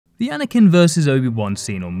The Anakin vs Obi-Wan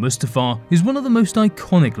scene on Mustafar is one of the most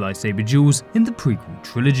iconic lightsaber duels in the prequel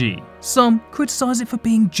trilogy. Some criticize it for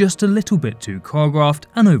being just a little bit too choreographed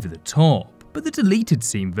and over the top, but the deleted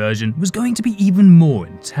scene version was going to be even more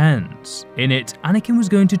intense. In it, Anakin was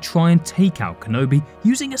going to try and take out Kenobi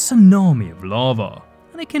using a tsunami of lava.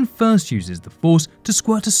 Anakin first uses the Force to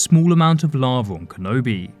squirt a small amount of lava on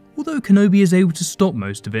Kenobi. Although Kenobi is able to stop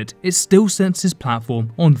most of it, it still sets his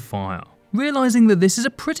platform on fire. Realizing that this is a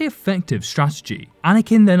pretty effective strategy,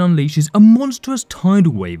 Anakin then unleashes a monstrous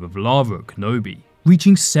tidal wave of lava at Kenobi,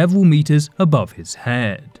 reaching several meters above his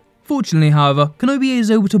head. Fortunately, however, Kenobi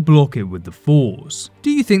is able to block it with the Force. Do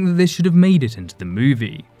you think that this should have made it into the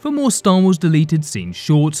movie? For more Star Wars deleted scene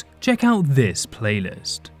shorts, check out this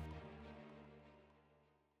playlist.